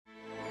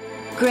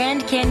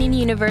Grand Canyon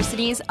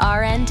University's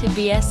RN to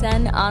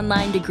BSN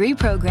online degree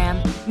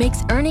program makes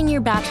earning your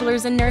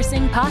bachelor's in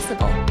nursing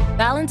possible.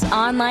 Balance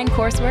online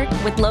coursework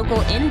with local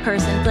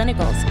in-person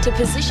clinicals to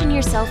position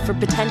yourself for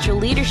potential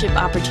leadership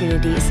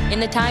opportunities in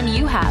the time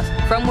you have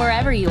from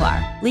wherever you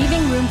are,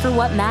 leaving room for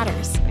what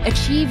matters.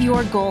 Achieve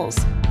your goals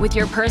with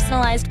your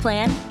personalized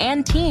plan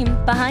and team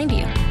behind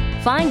you.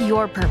 Find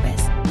your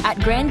purpose at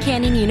Grand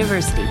Canyon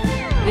University.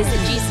 Visit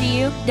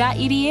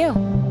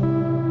gcu.edu.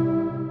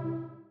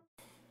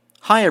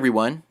 Hi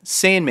everyone,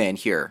 Sandman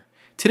here.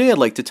 Today I'd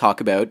like to talk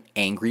about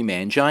angry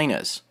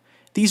manginas.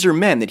 These are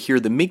men that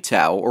hear the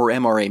MGTOW or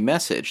MRA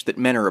message that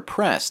men are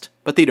oppressed,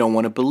 but they don't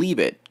want to believe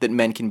it, that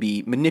men can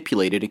be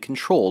manipulated and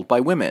controlled by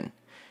women.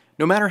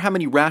 No matter how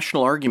many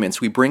rational arguments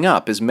we bring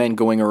up as men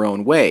going our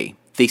own way,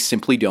 they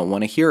simply don't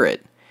want to hear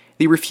it.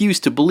 They refuse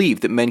to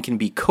believe that men can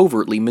be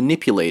covertly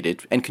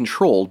manipulated and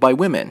controlled by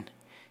women.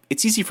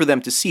 It's easy for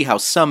them to see how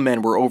some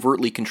men were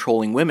overtly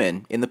controlling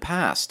women in the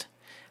past.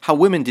 How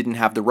women didn't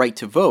have the right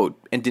to vote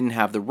and didn't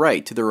have the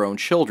right to their own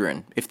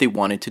children if they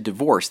wanted to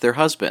divorce their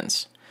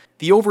husbands.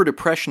 The overt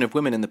oppression of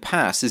women in the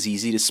past is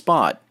easy to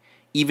spot,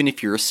 even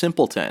if you're a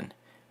simpleton.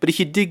 But if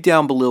you dig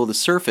down below the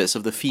surface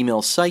of the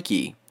female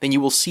psyche, then you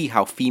will see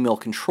how female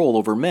control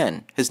over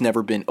men has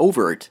never been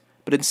overt,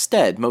 but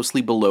instead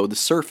mostly below the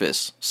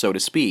surface, so to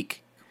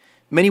speak.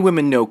 Many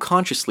women know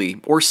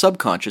consciously or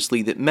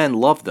subconsciously that men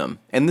love them,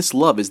 and this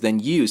love is then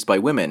used by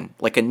women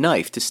like a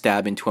knife to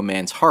stab into a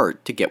man's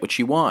heart to get what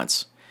she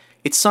wants.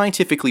 It's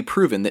scientifically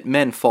proven that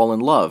men fall in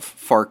love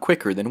far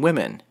quicker than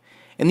women,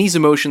 and these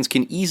emotions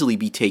can easily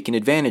be taken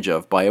advantage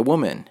of by a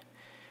woman.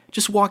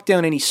 Just walk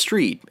down any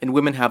street and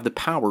women have the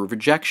power of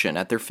rejection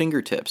at their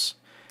fingertips.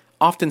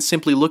 Often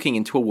simply looking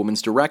into a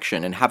woman's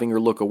direction and having her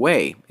look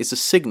away is a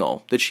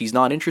signal that she's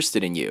not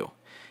interested in you,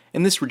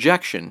 and this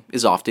rejection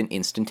is often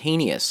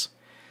instantaneous.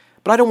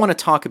 But I don't want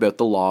to talk about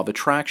the law of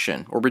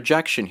attraction or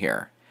rejection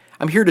here.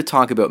 I'm here to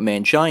talk about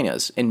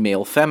manginas and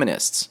male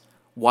feminists.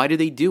 Why do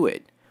they do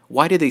it?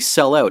 Why do they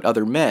sell out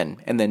other men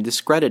and then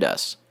discredit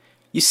us?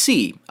 You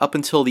see, up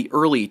until the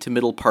early to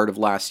middle part of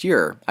last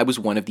year, I was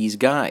one of these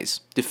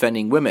guys,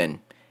 defending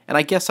women, and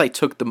I guess I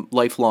took the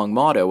lifelong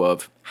motto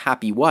of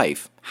happy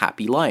wife,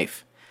 happy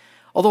life.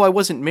 Although I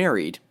wasn't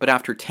married, but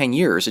after 10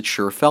 years it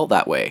sure felt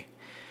that way.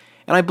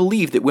 And I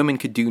believed that women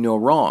could do no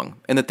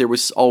wrong, and that there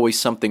was always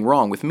something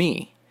wrong with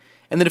me.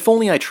 And that if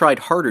only I tried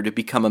harder to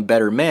become a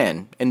better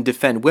man and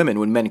defend women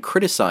when men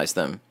criticized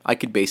them, I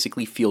could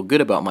basically feel good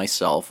about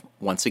myself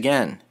once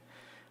again.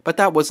 But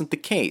that wasn't the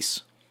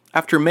case.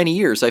 After many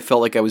years, I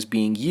felt like I was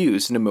being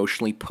used and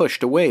emotionally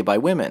pushed away by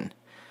women.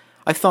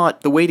 I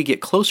thought the way to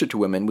get closer to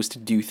women was to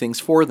do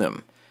things for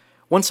them.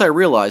 Once I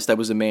realized I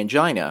was a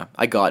mangina,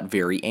 I got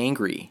very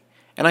angry.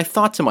 And I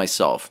thought to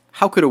myself,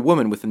 how could a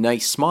woman with a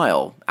nice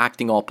smile,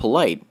 acting all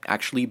polite,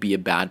 actually be a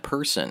bad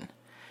person?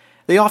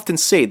 They often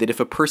say that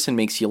if a person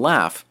makes you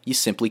laugh, you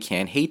simply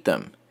can't hate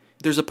them.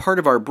 There's a part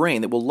of our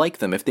brain that will like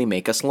them if they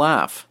make us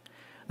laugh.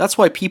 That's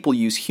why people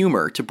use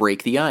humor to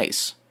break the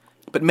ice.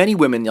 But many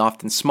women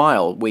often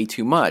smile way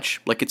too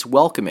much, like it's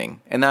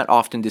welcoming, and that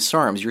often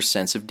disarms your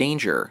sense of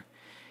danger.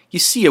 You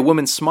see, a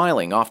woman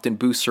smiling often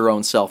boosts her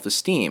own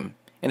self-esteem,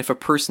 and if a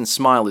person's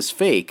smile is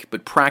fake,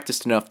 but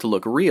practiced enough to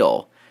look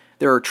real,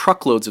 there are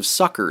truckloads of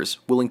suckers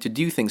willing to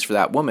do things for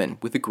that woman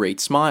with a great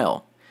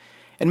smile.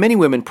 And many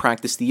women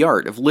practice the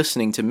art of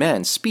listening to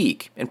men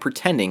speak and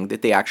pretending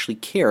that they actually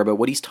care about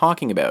what he's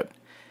talking about.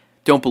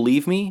 Don't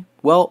believe me?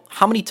 Well,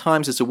 how many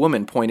times has a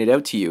woman pointed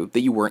out to you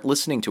that you weren't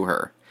listening to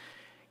her?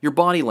 Your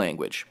body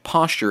language,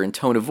 posture, and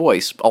tone of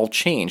voice all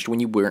changed when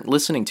you weren't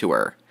listening to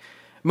her.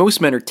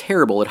 Most men are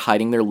terrible at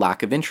hiding their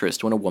lack of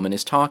interest when a woman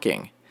is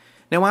talking.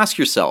 Now ask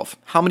yourself,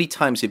 how many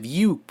times have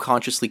you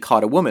consciously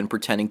caught a woman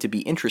pretending to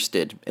be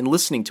interested and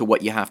listening to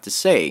what you have to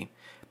say,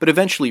 but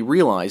eventually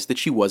realized that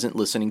she wasn't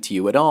listening to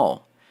you at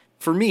all?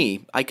 For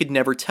me, I could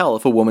never tell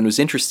if a woman was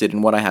interested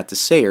in what I had to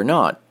say or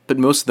not, but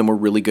most of them were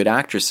really good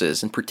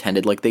actresses and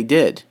pretended like they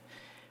did.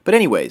 But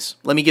anyways,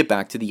 let me get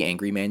back to the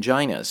angry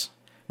manginas.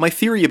 My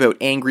theory about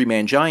angry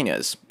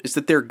manginas is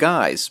that they're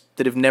guys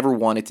that have never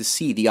wanted to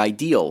see the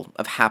ideal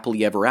of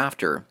happily ever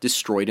after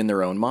destroyed in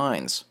their own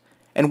minds.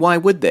 And why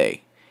would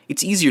they?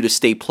 It's easier to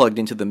stay plugged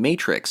into the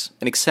matrix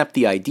and accept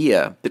the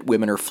idea that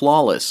women are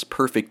flawless,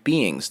 perfect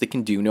beings that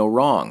can do no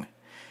wrong.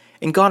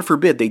 And God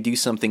forbid they do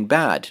something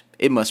bad,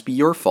 it must be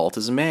your fault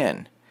as a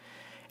man.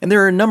 And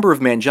there are a number of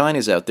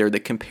manginas out there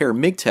that compare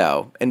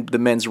MGTOW and the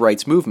men's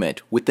rights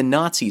movement with the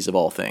Nazis of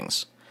all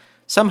things.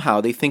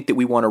 Somehow they think that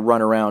we want to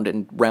run around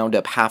and round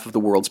up half of the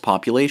world's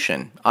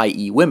population,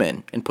 i.e.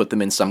 women, and put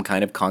them in some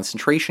kind of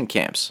concentration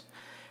camps.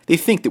 They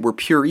think that we're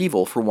pure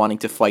evil for wanting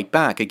to fight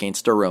back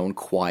against our own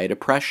quiet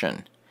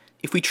oppression.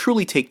 If we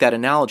truly take that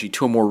analogy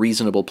to a more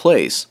reasonable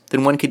place,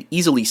 then one could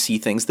easily see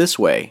things this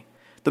way.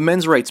 The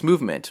men's rights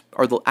movement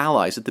are the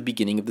allies at the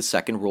beginning of the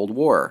Second World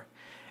War,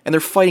 and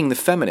they're fighting the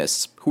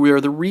feminists, who are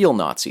the real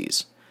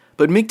Nazis.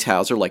 But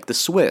MGTOWs are like the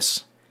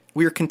Swiss.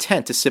 We are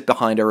content to sit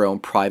behind our own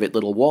private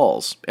little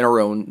walls in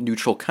our own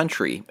neutral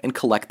country and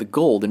collect the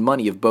gold and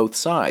money of both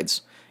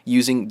sides,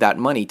 using that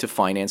money to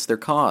finance their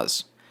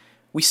cause.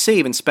 We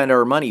save and spend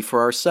our money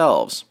for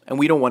ourselves, and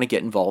we don't want to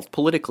get involved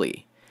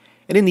politically.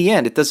 And in the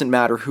end, it doesn't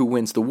matter who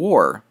wins the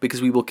war,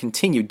 because we will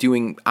continue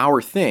doing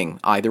our thing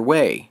either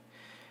way.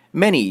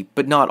 Many,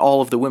 but not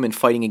all of the women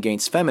fighting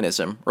against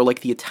feminism are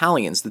like the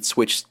Italians that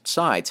switched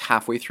sides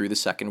halfway through the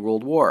Second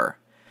World War.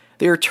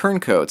 They are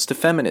turncoats to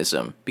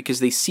feminism because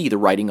they see the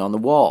writing on the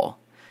wall.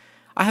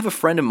 I have a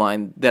friend of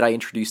mine that I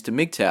introduced to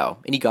MGTOW,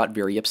 and he got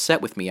very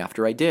upset with me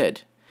after I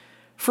did.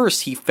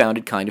 First, he found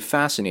it kind of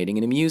fascinating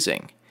and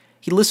amusing.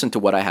 He listened to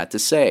what I had to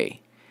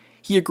say.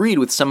 He agreed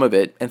with some of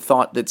it and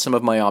thought that some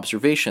of my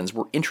observations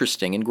were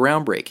interesting and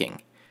groundbreaking.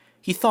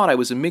 He thought I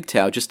was a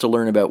MGTOW just to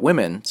learn about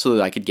women so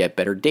that I could get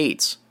better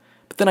dates.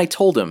 But then I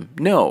told him,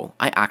 no,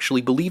 I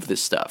actually believe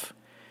this stuff.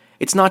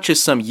 It's not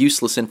just some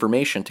useless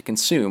information to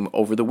consume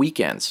over the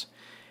weekends.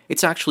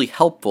 It's actually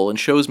helpful and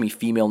shows me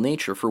female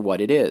nature for what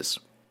it is.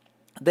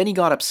 Then he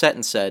got upset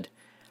and said,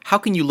 how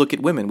can you look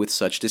at women with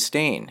such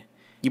disdain?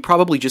 You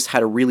probably just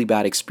had a really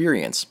bad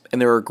experience,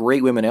 and there are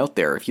great women out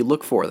there if you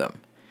look for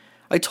them.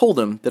 I told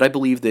him that I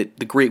believe that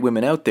the great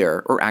women out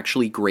there are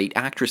actually great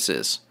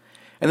actresses,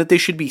 and that they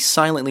should be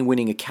silently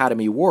winning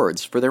Academy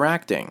Awards for their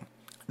acting.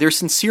 Their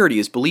sincerity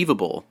is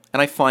believable,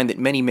 and I find that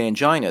many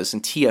manginas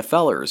and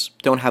TFLers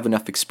don't have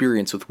enough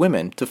experience with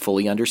women to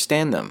fully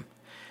understand them.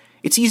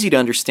 It's easy to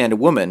understand a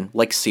woman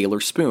like Sailor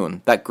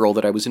Spoon, that girl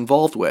that I was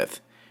involved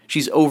with.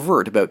 She's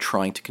overt about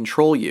trying to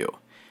control you.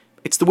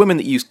 It's the women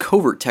that use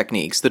covert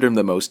techniques that are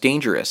the most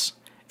dangerous.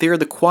 They are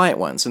the quiet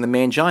ones, and the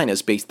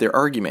manginas base their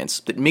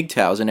arguments that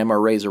MGTOWs and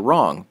MRAs are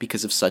wrong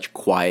because of such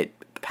quiet,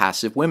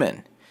 passive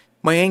women.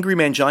 My angry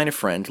mangina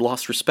friend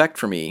lost respect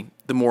for me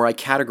the more I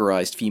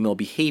categorized female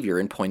behavior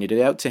and pointed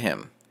it out to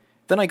him.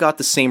 Then I got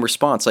the same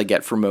response I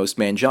get from most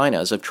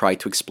manginas I've tried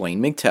to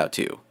explain MGTOW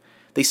to.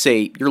 They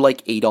say, you're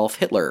like Adolf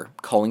Hitler,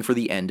 calling for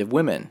the end of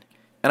women.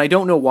 And I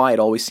don't know why it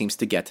always seems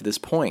to get to this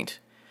point.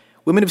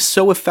 Women have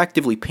so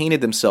effectively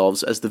painted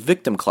themselves as the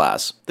victim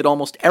class that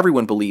almost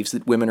everyone believes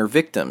that women are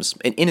victims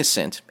and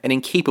innocent and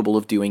incapable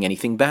of doing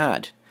anything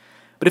bad.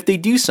 But if they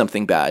do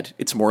something bad,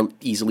 it's more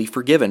easily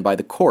forgiven by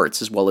the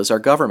courts as well as our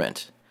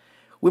government.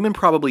 Women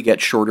probably get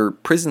shorter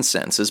prison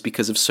sentences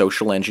because of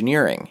social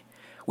engineering.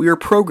 We are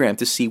programmed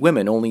to see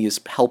women only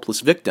as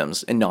helpless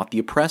victims and not the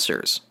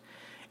oppressors.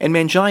 And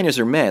manginas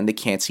are men that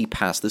can't see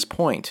past this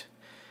point.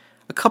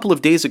 A couple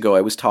of days ago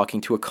I was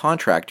talking to a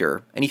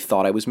contractor and he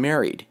thought I was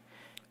married.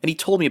 And he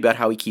told me about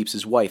how he keeps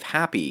his wife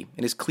happy,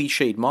 and his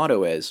cliched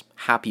motto is,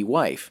 happy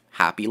wife,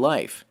 happy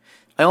life.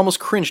 I almost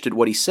cringed at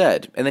what he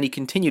said, and then he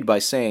continued by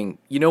saying,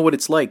 you know what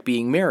it's like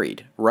being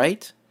married,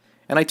 right?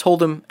 And I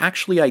told him,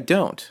 actually I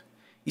don't.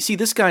 You see,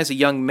 this guy's a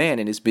young man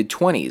in his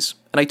mid-20s,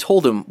 and I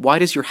told him, why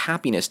does your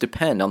happiness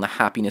depend on the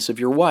happiness of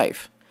your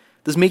wife?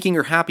 Does making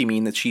her happy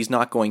mean that she's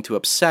not going to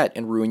upset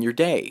and ruin your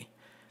day?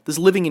 Does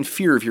living in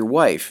fear of your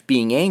wife,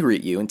 being angry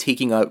at you, and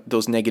taking out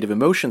those negative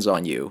emotions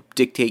on you,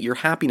 dictate your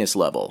happiness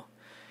level?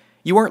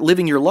 You aren't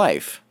living your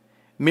life.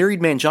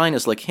 Married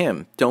manginas like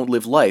him don't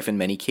live life in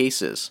many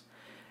cases.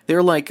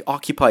 They're like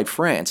occupied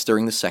France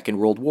during the Second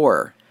World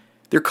War.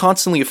 They're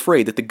constantly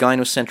afraid that the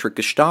gynocentric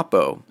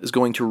Gestapo is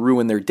going to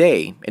ruin their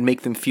day and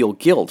make them feel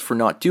guilt for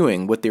not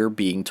doing what they're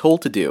being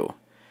told to do.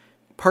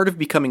 Part of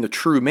becoming a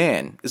true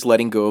man is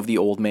letting go of the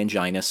old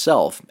mangina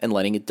self and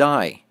letting it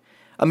die.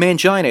 A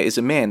mangina is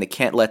a man that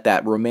can't let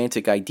that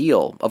romantic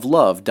ideal of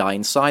love die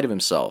inside of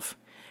himself.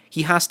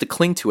 He has to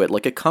cling to it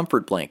like a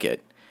comfort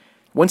blanket.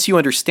 Once you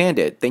understand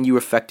it, then you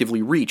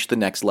effectively reach the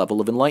next level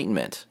of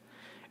enlightenment.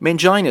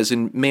 Manginas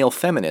and male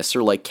feminists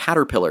are like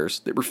caterpillars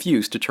that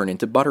refuse to turn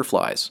into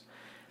butterflies.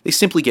 They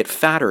simply get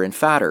fatter and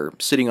fatter,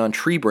 sitting on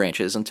tree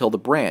branches until the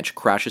branch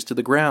crashes to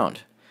the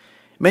ground.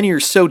 Many are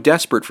so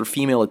desperate for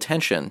female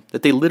attention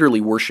that they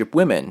literally worship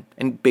women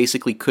and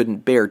basically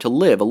couldn't bear to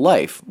live a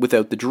life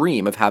without the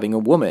dream of having a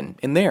woman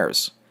in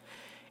theirs.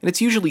 And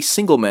it's usually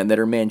single men that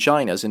are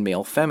manginas and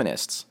male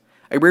feminists.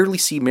 I rarely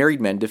see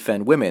married men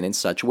defend women in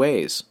such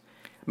ways.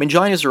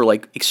 Manginas are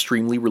like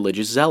extremely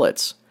religious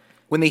zealots.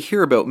 When they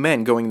hear about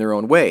men going their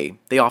own way,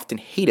 they often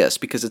hate us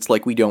because it's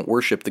like we don't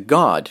worship the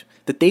God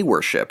that they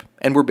worship,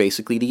 and we're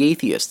basically the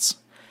atheists.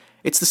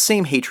 It's the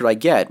same hatred I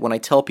get when I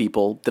tell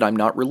people that I'm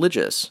not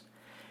religious.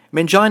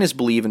 Manginas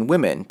believe in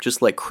women,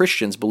 just like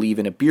Christians believe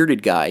in a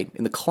bearded guy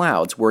in the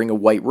clouds wearing a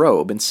white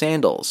robe and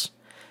sandals.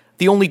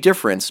 The only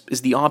difference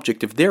is the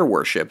object of their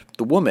worship,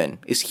 the woman,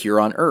 is here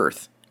on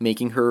earth,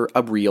 making her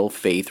a real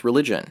faith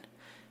religion.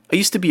 I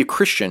used to be a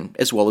Christian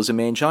as well as a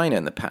mangina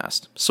in the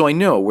past, so I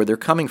know where they're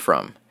coming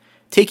from.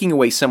 Taking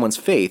away someone's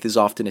faith is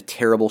often a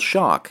terrible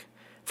shock.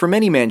 For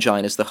many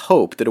manginas, the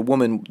hope that a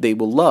woman they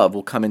will love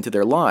will come into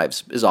their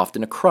lives is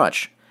often a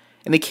crutch,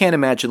 and they can't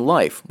imagine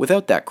life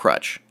without that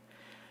crutch.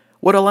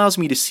 What allows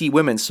me to see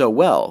women so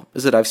well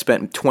is that I've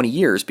spent 20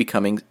 years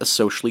becoming a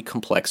socially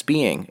complex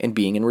being and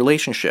being in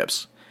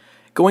relationships.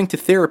 Going to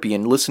therapy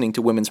and listening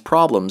to women's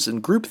problems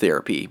in group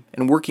therapy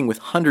and working with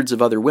hundreds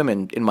of other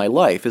women in my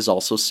life has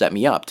also set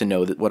me up to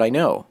know that what I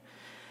know.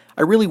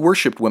 I really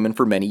worshipped women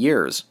for many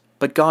years,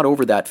 but got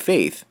over that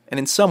faith, and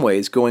in some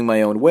ways going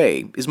my own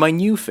way is my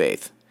new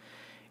faith.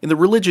 In the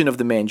religion of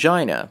the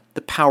Mangina,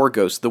 the power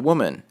goes to the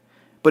woman,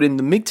 but in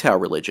the MGTOW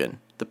religion,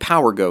 the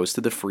power goes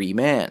to the free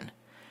man.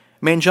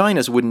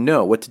 Manginas wouldn't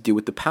know what to do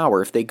with the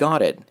power if they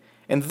got it,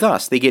 and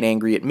thus they get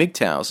angry at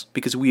MGTOWs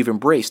because we've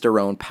embraced our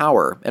own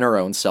power and our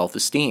own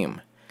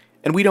self-esteem.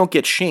 And we don't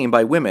get shamed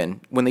by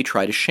women when they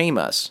try to shame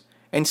us.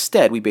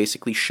 Instead, we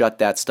basically shut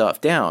that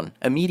stuff down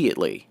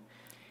immediately.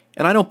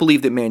 And I don't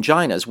believe that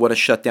Manginas want to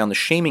shut down the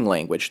shaming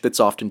language that's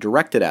often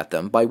directed at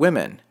them by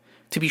women.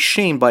 To be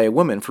shamed by a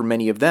woman for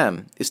many of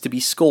them is to be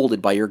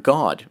scolded by your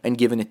God and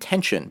given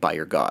attention by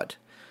your God.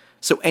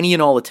 So any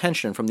and all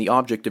attention from the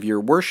object of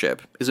your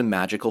worship is a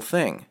magical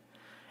thing.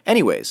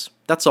 Anyways,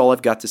 that's all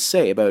I've got to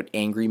say about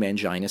angry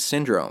Mangina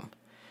syndrome.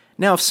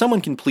 Now, if someone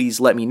can please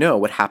let me know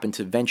what happened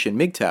to Vention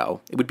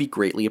MGTOW, it would be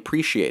greatly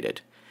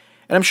appreciated.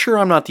 And I'm sure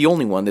I'm not the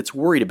only one that's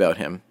worried about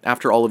him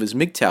after all of his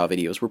MGTOW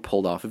videos were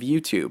pulled off of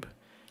YouTube.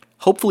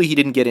 Hopefully he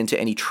didn't get into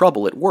any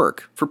trouble at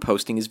work for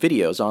posting his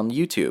videos on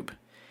YouTube.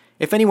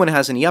 If anyone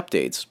has any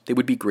updates, they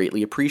would be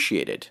greatly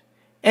appreciated.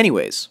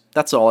 Anyways,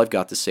 that's all I've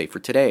got to say for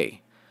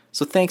today.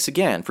 So thanks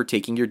again for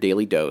taking your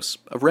daily dose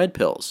of red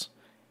pills.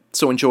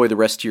 So enjoy the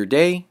rest of your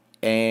day,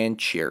 and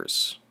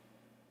cheers.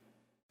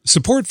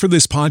 Support for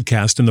this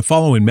podcast and the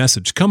following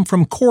message come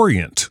from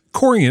Corient.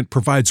 Corient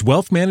provides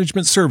wealth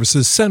management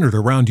services centered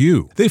around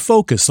you. They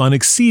focus on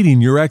exceeding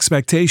your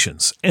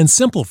expectations and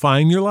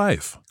simplifying your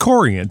life.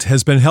 Corient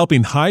has been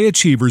helping high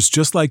achievers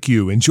just like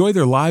you enjoy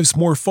their lives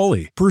more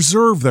fully,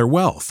 preserve their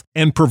wealth,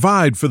 and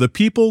provide for the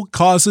people,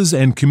 causes,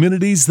 and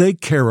communities they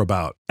care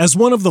about. As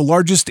one of the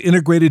largest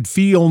integrated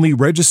fee-only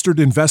registered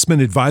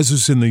investment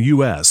advisors in the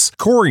U.S.,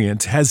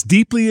 Corient has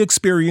deeply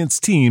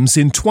experienced teams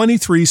in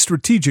 23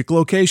 strategic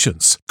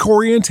locations.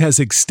 Corient has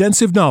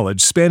extensive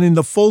knowledge spanning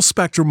the full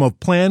spectrum of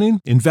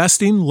planning,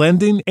 investing,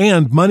 lending,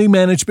 and money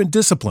management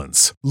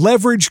disciplines.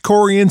 Leverage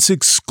Corient's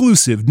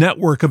exclusive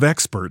network of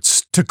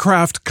experts to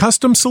craft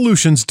custom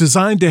solutions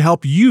designed to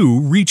help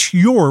you reach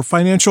your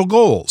financial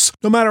goals,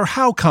 no matter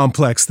how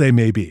complex they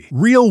may be.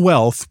 Real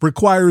wealth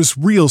requires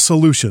real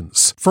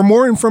solutions. For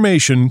more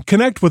information,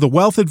 connect with a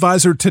wealth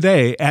advisor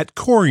today at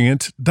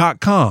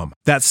Corient.com.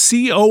 That's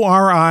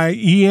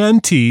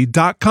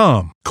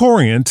Corient.com.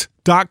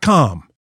 Corient.com.